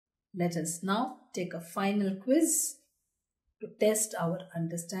Let us now take a final quiz to test our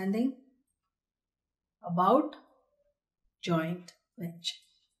understanding about joint venture.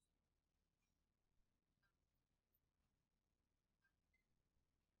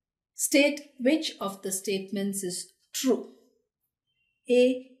 State which of the statements is true.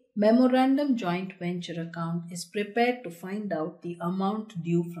 A. Memorandum joint venture account is prepared to find out the amount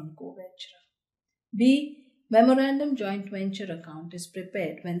due from co-venturer. B. Memorandum joint venture account is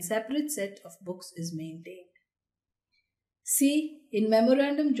prepared when separate set of books is maintained. C. In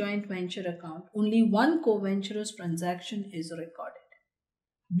memorandum joint venture account, only one co-venturer's transaction is recorded.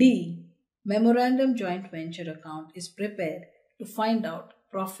 D. Memorandum joint venture account is prepared to find out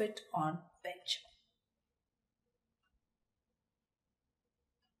profit on venture.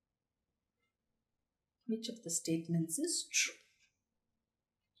 Which of the statements is true?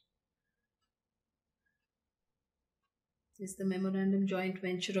 Is the memorandum joint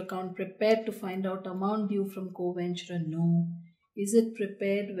venture account prepared to find out amount due from co-venturer? No. Is it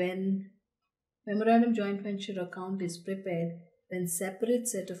prepared when memorandum joint venture account is prepared when separate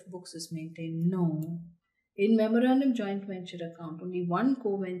set of books is maintained? No. In memorandum joint venture account, only one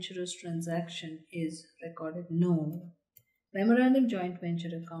co-venturer's transaction is recorded? No. Memorandum joint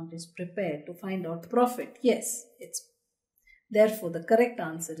venture account is prepared to find out profit? Yes, it's. Therefore, the correct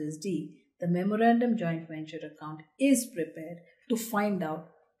answer is D. The memorandum joint venture account is prepared to find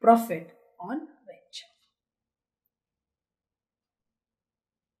out profit on venture.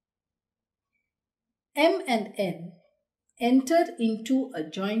 M and N enter into a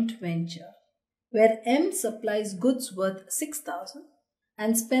joint venture where M supplies goods worth 6,000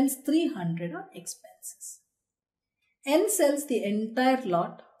 and spends 300 on expenses. N sells the entire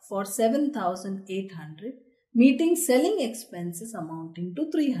lot for 7,800, meeting selling expenses amounting to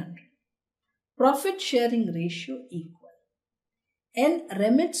 300. Profit sharing ratio equal. N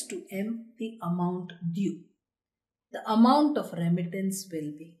remits to M the amount due. The amount of remittance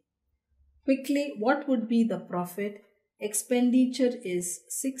will be. Quickly, what would be the profit? Expenditure is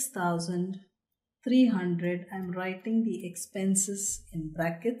 6,300. I am writing the expenses in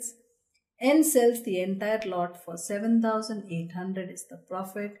brackets. N sells the entire lot for 7,800 is the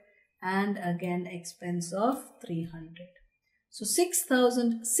profit, and again expense of 300. So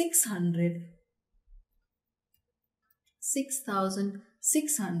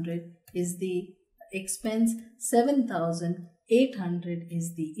 6,600 is the expense, 7,800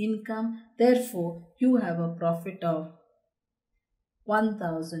 is the income. Therefore, you have a profit of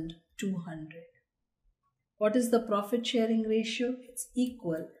 1,200. What is the profit sharing ratio? It's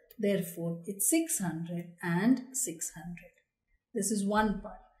equal. Therefore, it's 600 and 600. This is one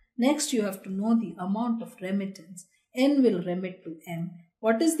part. Next, you have to know the amount of remittance. N will remit to M.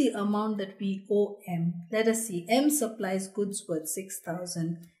 What is the amount that we owe M? Let us see. M supplies goods worth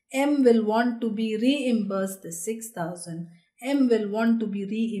 6,000. M will want to be reimbursed the 6,000. M will want to be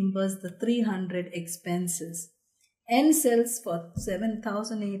reimbursed the 300 expenses. N sells for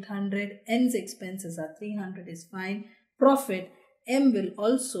 7,800. N's expenses are 300 is fine. Profit. M will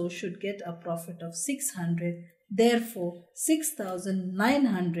also should get a profit of 600. Therefore,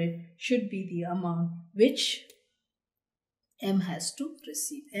 6,900 should be the amount which M has to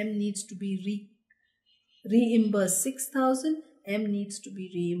receive. M needs to be reimbursed 6,000. M needs to be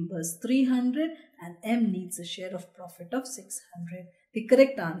reimbursed 300 and M needs a share of profit of 600. The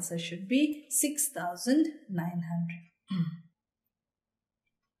correct answer should be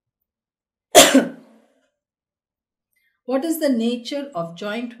 6,900. What is the nature of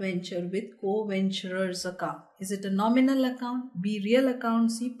joint venture with co-venturer's account? Is it a nominal account, B real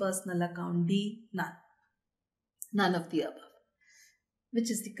account, C personal account, D none? None of the above. Which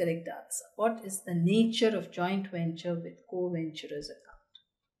is the correct answer? What is the nature of joint venture with co-venturer's account?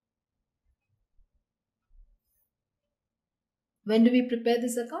 When do we prepare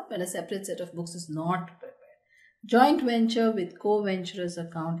this account? When a separate set of books is not prepared. Joint venture with co-venturer's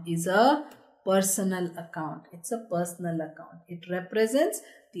account is a personal account. It's a personal account. It represents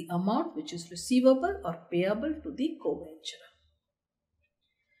the amount which is receivable or payable to the co-venturer.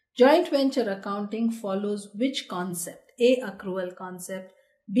 Joint venture accounting follows which concept? A. Accrual concept,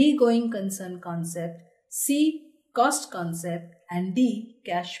 B. Going concern concept, C. Cost concept, and D.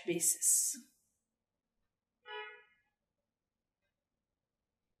 Cash basis.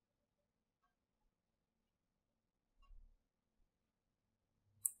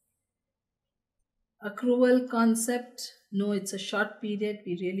 Accrual concept, no, it's a short period.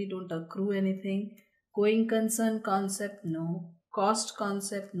 We really don't accrue anything. Going concern concept, no. Cost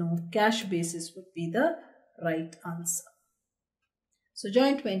concept, no. Cash basis would be the right answer. So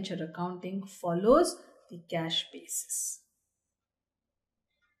joint venture accounting follows the cash basis.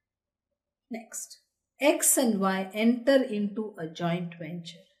 Next, X and Y enter into a joint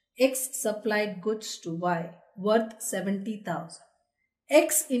venture. X supplied goods to Y worth 70,000.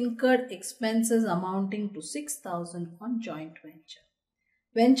 X incurred expenses amounting to 6,000 on joint venture.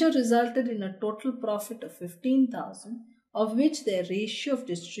 Venture resulted in a total profit of 15,000, of which their ratio of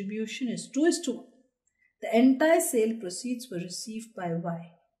distribution is 2:1. The entire sale proceeds were received by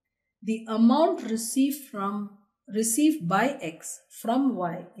Y. The amount received by X from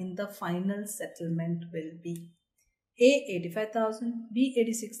Y in the final settlement will be A 85,000, B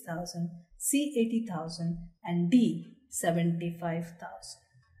 86,000, C 80,000 and D 75,000.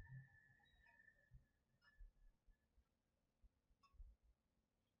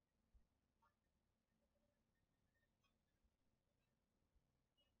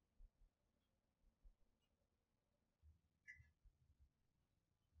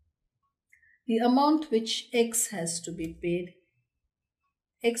 The amount which X has to be paid,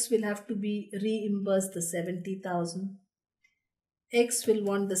 X will have to be reimbursed the 70,000. X will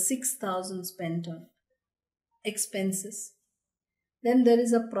want the 6,000 spent on expenses. Then there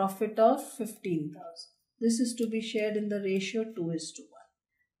is a profit of 15,000. This is to be shared in the ratio 2:1.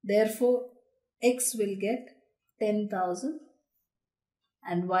 Therefore, X will get 10,000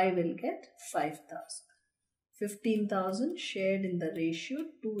 and Y will get 5,000. 15,000 shared in the ratio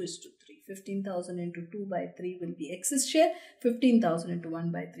 2:3. 15,000 into 2 by 3 will be X's share. 15,000 into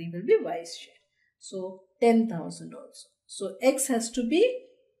 1 by 3 will be Y's share. So 10,000 also. So X has to be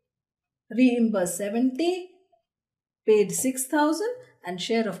reimbursed 70, paid 6,000 and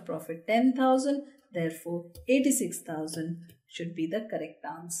share of profit 10,000. Therefore 86,000 should be the correct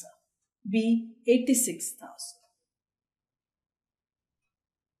answer. B 86,000.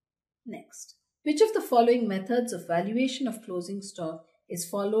 Next, which of the following methods of valuation of closing stock is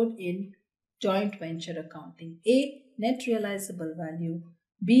followed in joint venture accounting? A. Net realizable value.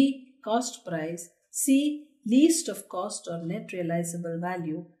 B. Cost price. C. Least of cost or net realizable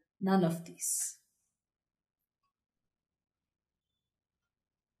value. None of these.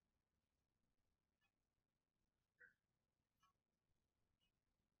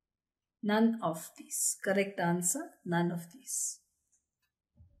 None of these. Correct answer, none of these.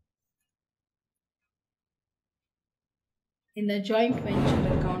 In a joint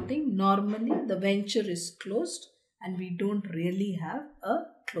venture accounting, normally the venture is closed and we don't really have a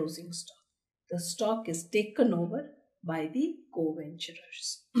closing stock. The stock is taken over by the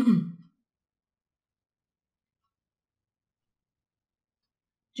co-venturers.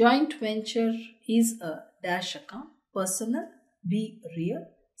 Joint venture is a dash account, personal, B real,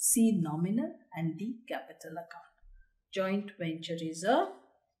 C nominal and D capital account. Joint venture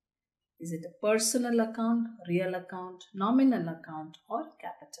is it a personal account, real account, nominal account or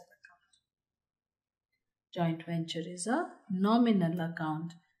capital account? Joint venture is a nominal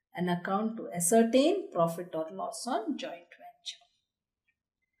account, an account to ascertain profit or loss on joint venture.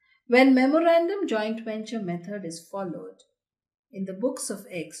 When memorandum joint venture method is followed, in the books of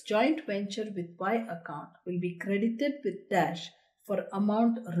X, joint venture with Y account will be credited with dash for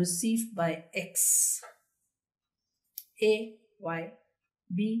amount received by X. A. Y,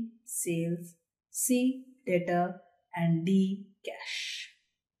 B. Sales, C. Debtor and D. Cash.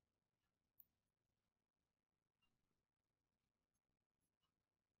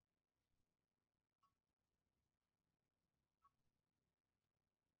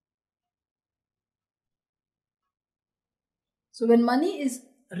 So when money is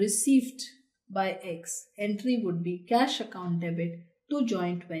received by X, entry would be cash account debit to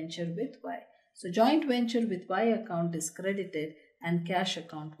joint venture with Y. So joint venture with Y account is credited and cash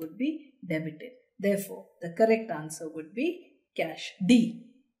account would be debited. Therefore, the correct answer would be cash. D.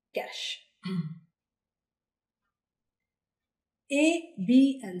 Cash. A,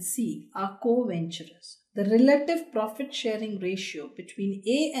 B and C are co-venturers. The relative profit sharing ratio between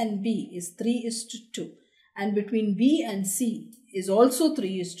A and B is 3:2 and between B and C is also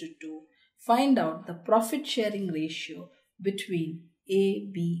 3:2. Find out the profit sharing ratio between A,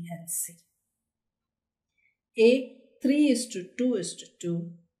 B and C. A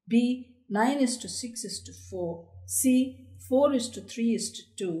 3:2:2, B 9:6:4, C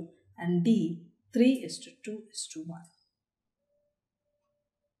 4:3:2 and D 3:2:1.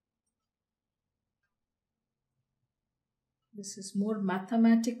 This is more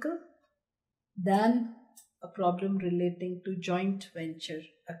mathematical than a problem relating to joint venture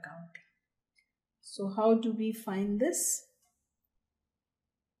accounting. So how do we find this?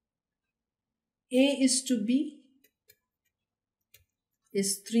 A is to B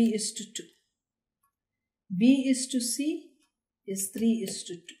is 3:2. B is to C is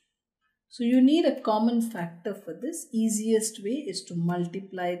 3:2. So you need a common factor for this. Easiest way is to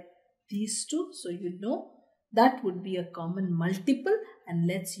multiply these two. So you know that would be a common multiple, and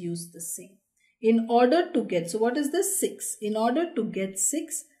let's use the same. In order to get, so what is this? 6. In order to get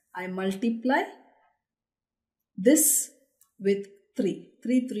 6, I multiply this with 3.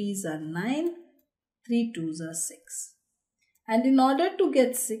 3 3s are 9, 3 2s are 6. And in order to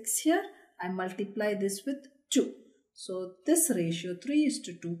get 6 here, I multiply this with 2. So this ratio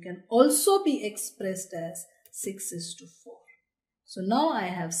 3:2 can also be expressed as 6:4. So now I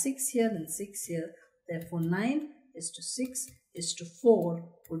have 6 here and 6 here. Therefore 9:6:4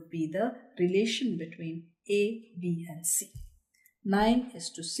 would be the relation between A, B and C.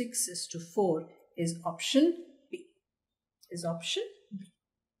 9:6:4 is option B.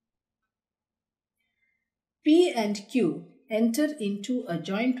 P and Q enter into a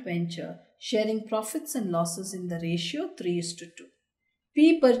joint venture sharing profits and losses in the ratio 3:2.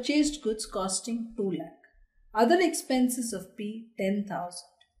 P purchased goods costing 2 lakh. Other expenses of P 10,000.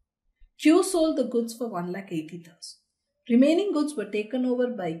 Q sold the goods for 1,80,000. Remaining goods were taken over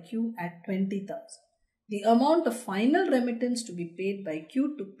by Q at 20,000. The amount of final remittance to be paid by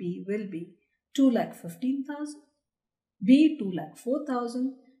Q to P will be 2,15,000, B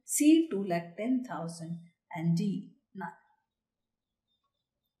 2,04,000, C 2,10,000 and D none.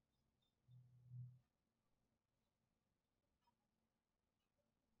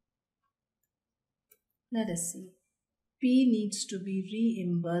 Let us see. P needs to be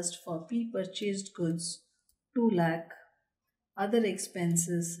reimbursed for P purchased goods 2 lakh, other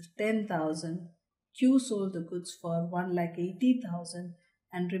expenses 10,000, Q sold the goods for 1,80,000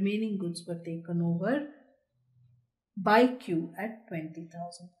 and remaining goods were taken over by Q at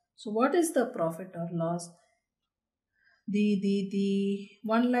 20,000. So what is the profit or loss? The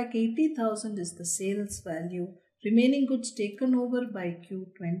 1,80,000 is the sales value. Remaining goods taken over by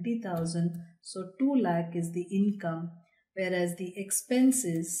Q 20,000. So 2 lakh is the income, whereas the expense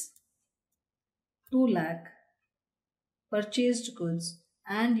is 2 lakh purchased goods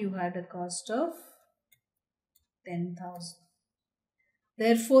and you had a cost of 10,000.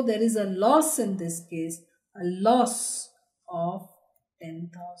 Therefore, there is a loss in this case, a loss of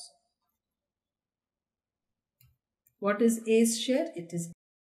 10,000. What is A's share? It is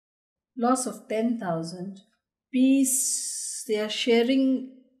loss of 10,000. P's, they are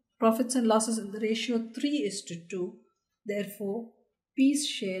sharing profits and losses in the ratio 3:2. Therefore, P's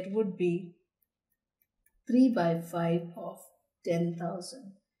share would be 3/5 of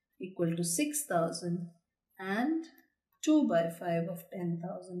 10,000 equal to 6,000, and 2/5 of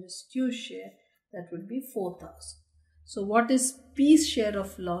 10,000 is Q's share, that would be 4,000. So what is P's share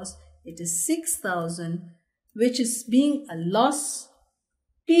of loss? It is 6,000, which is being a loss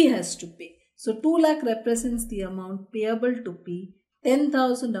P has to pay. So 2 lakh represents the amount payable to P,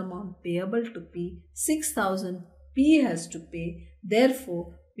 10,000 amount payable to P, 6,000 P has to pay.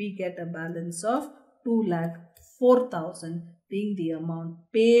 Therefore, we get a balance of 2,04,000 being the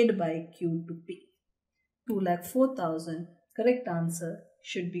amount paid by Q to P. 2,04,000. Correct answer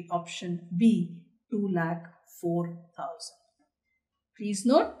should be option B, 2,04,000. Please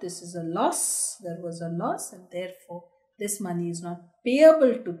note, this is a loss. There was a loss and therefore this money is not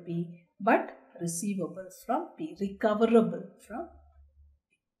payable to P but receivable from P, recoverable from P.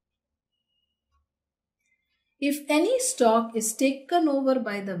 If any stock is taken over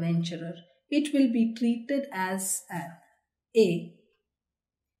by the venturer, it will be treated as an A.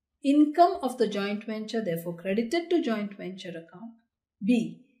 Income of the joint venture, therefore credited to joint venture account.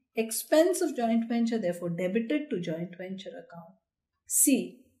 B. Expense of joint venture, therefore debited to joint venture account.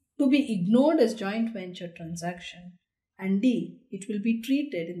 C. To be ignored as joint venture transaction. And D. It will be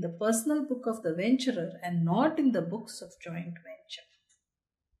treated in the personal book of the venturer and not in the books of joint venture.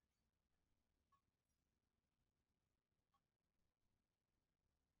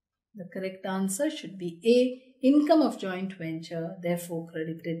 The correct answer should be A. Income of joint venture, therefore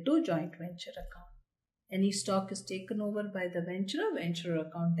credited to joint venture account. Any stock is taken over by the venturer, venturer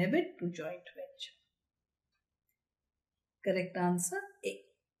account debit to joint venture. Correct answer A.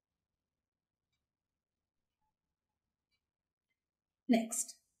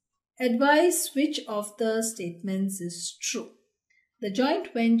 Next, advise which of the statements is true. The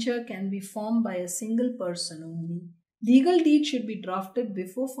joint venture can be formed by a single person only. Legal deed should be drafted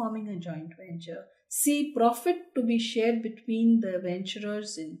before forming a joint venture. C. Profit to be shared between the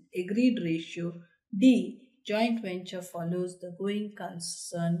venturers in agreed ratio. D. Joint venture follows the going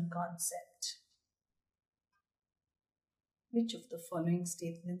concern concept. Which of the following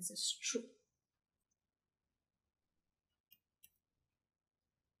statements is true?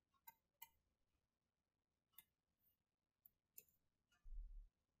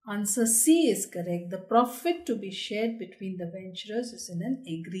 Answer C is correct. The profit to be shared between the venturers is in an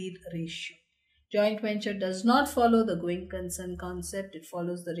agreed ratio. Joint venture does not follow the going concern concept. It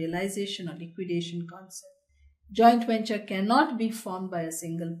follows the realization or liquidation concept. Joint venture cannot be formed by a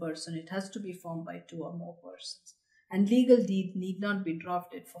single person. It has to be formed by two or more persons. And legal deed need not be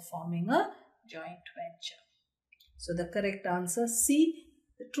drafted for forming a joint venture. So the correct answer C,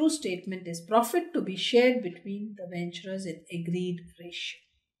 the true statement is profit to be shared between the venturers in agreed ratio.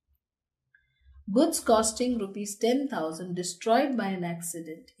 Goods costing rupees 10,000 destroyed by an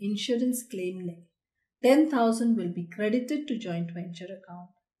accident. Insurance claim nil. 10,000 will be credited to joint venture account.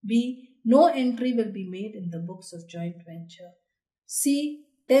 B. No entry will be made in the books of joint venture. C.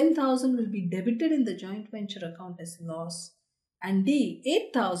 10,000 will be debited in the joint venture account as loss. And D.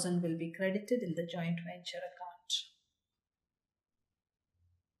 8,000 will be credited in the joint venture account.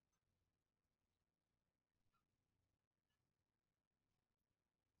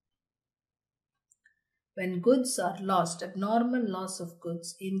 When goods are lost, abnormal loss of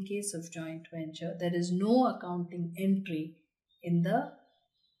goods in case of joint venture, there is no accounting entry in the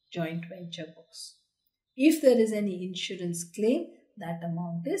joint venture books. If there is any insurance claim, that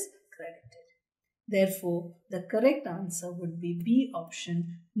amount is credited. Therefore, the correct answer would be B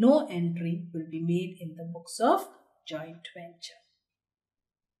option. No entry will be made in the books of joint venture.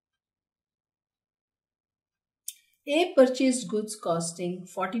 A purchased goods costing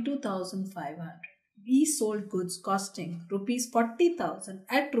 42,500. B sold goods costing rupees 40,000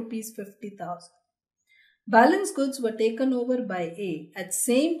 at rupees 50,000. Balance goods were taken over by A at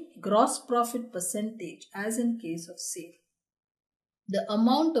same gross profit percentage as in case of sale. The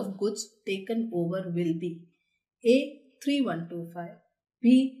amount of goods taken over will be A 3125,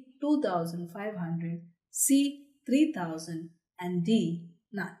 B 2,500, C 3,000 and D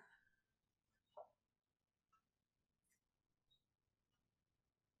none.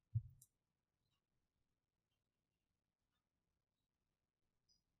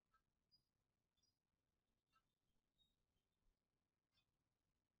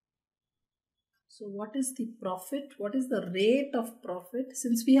 So what is the profit? What is the rate of profit?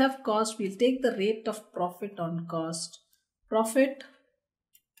 Since we have cost, we'll take the rate of profit on cost. Profit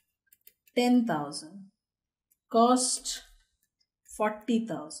 10,000. Cost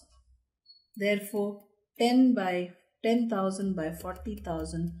 40,000. Therefore, 10,000 by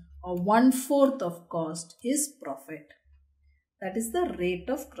 40,000 or 1/4 of cost is profit. That is the rate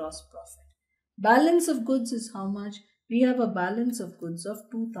of gross profit. Balance of goods is how much? We have a balance of goods of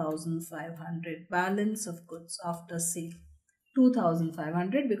 2,500. Balance of goods after sale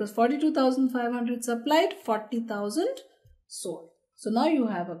 2,500 because 42,500 supplied, 40,000 sold. So now you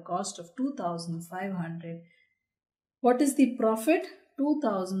have a cost of 2,500. What is the profit?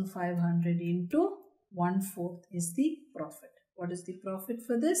 2,500 into 1/4 is the profit. What is the profit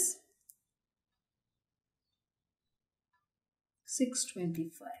for this?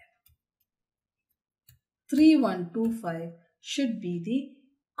 625. 3,125 should be the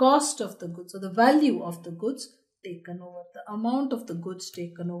cost of the goods or the value of the goods taken over, the amount of the goods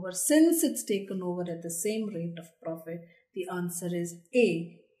taken over. Since it's taken over at the same rate of profit, the answer is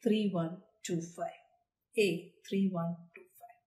A 3,125. A 3,125.